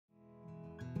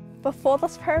Before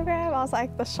this program, I was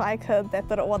like the shy kid that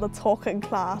didn't want to talk in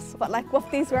class. But like with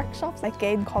these workshops, I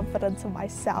gained confidence in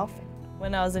myself.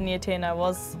 When I was in Year 10, I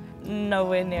was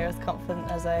nowhere near as confident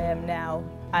as I am now.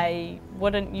 I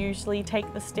wouldn't usually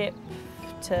take the step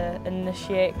to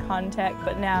initiate contact,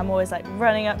 but now I'm always like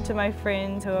running up to my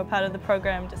friends who are part of the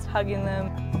program, just hugging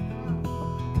them.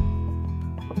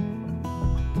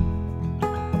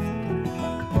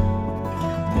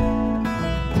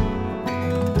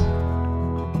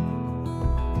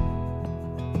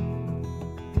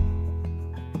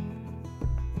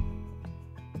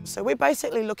 So we're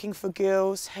basically looking for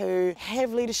girls who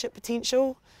have leadership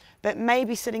potential, but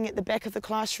maybe sitting at the back of the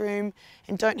classroom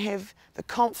and don't have the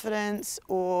confidence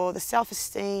or the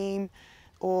self-esteem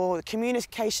or the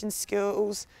communication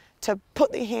skills to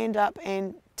put their hand up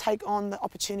and take on the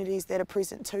opportunities that are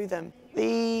present to them.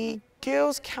 The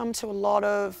girls come to a lot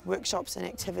of workshops and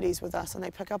activities with us and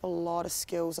they pick up a lot of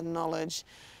skills and knowledge.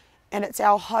 And it's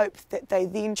our hope that they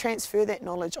then transfer that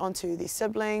knowledge onto their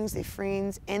siblings, their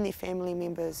friends and their family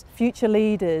members. Future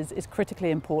Leaders is critically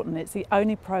important. It's the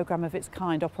only program of its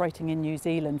kind operating in New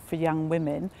Zealand for young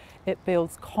women. It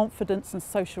builds confidence and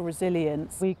social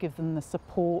resilience. We give them the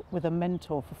support with a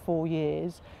mentor for 4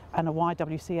 years and a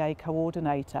YWCA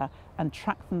coordinator and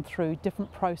track them through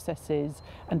different processes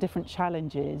and different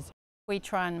challenges. We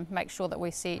try and make sure that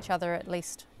we see each other at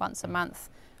least once a month.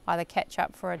 Either catch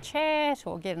up for a chat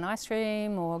or get an ice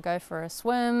cream or go for a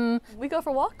swim. We go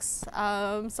for walks,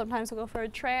 sometimes we go for a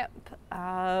trip,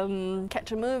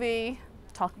 catch a movie,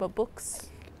 talk about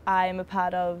books. I'm a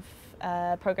part of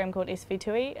a program called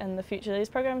SV2E and the Future Leaders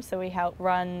program, so we help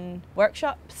run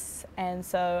workshops, and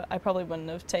so I probably wouldn't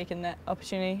have taken that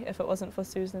opportunity if it wasn't for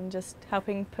Susan just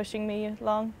pushing me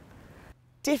along.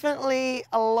 Definitely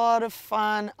a lot of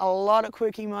fun, a lot of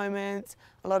quirky moments,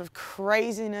 a lot of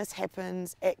craziness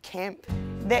happens at camp.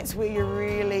 That's where you're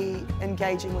really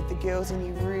engaging with the girls and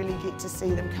you really get to see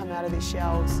them come out of their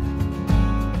shells.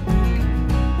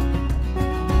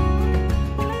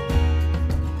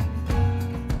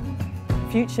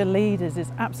 Future Leaders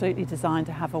is absolutely designed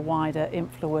to have a wider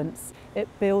influence. It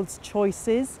builds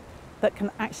choices that can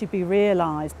actually be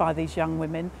realised by these young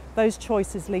women. Those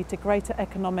choices lead to greater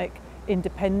economic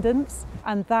independence,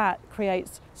 and that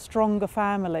creates stronger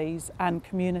families and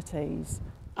communities.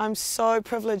 I'm so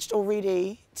privileged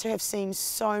already to have seen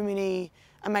so many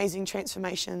amazing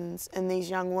transformations in these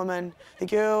young women. The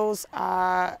girls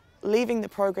are leaving the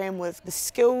program with the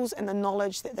skills and the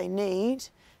knowledge that they need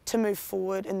to move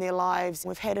forward in their lives.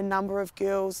 We've had a number of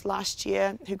girls last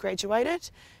year who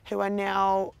graduated, who are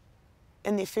now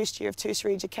in their first year of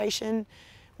tertiary education,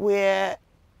 where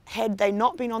had they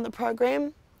not been on the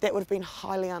program, that would have been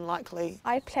highly unlikely.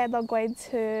 I plan on going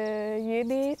to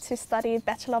uni to study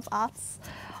Bachelor of Arts.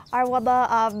 I want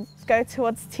to go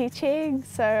towards teaching,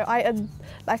 so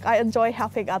I enjoy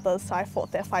helping others, so I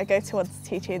thought that if I go towards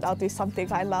teaching, I'll do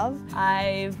something I love.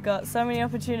 I've got so many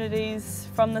opportunities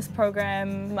from this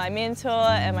program. My mentor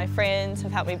and my friends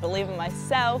have helped me believe in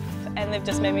myself, and they've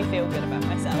just made me feel good about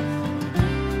myself.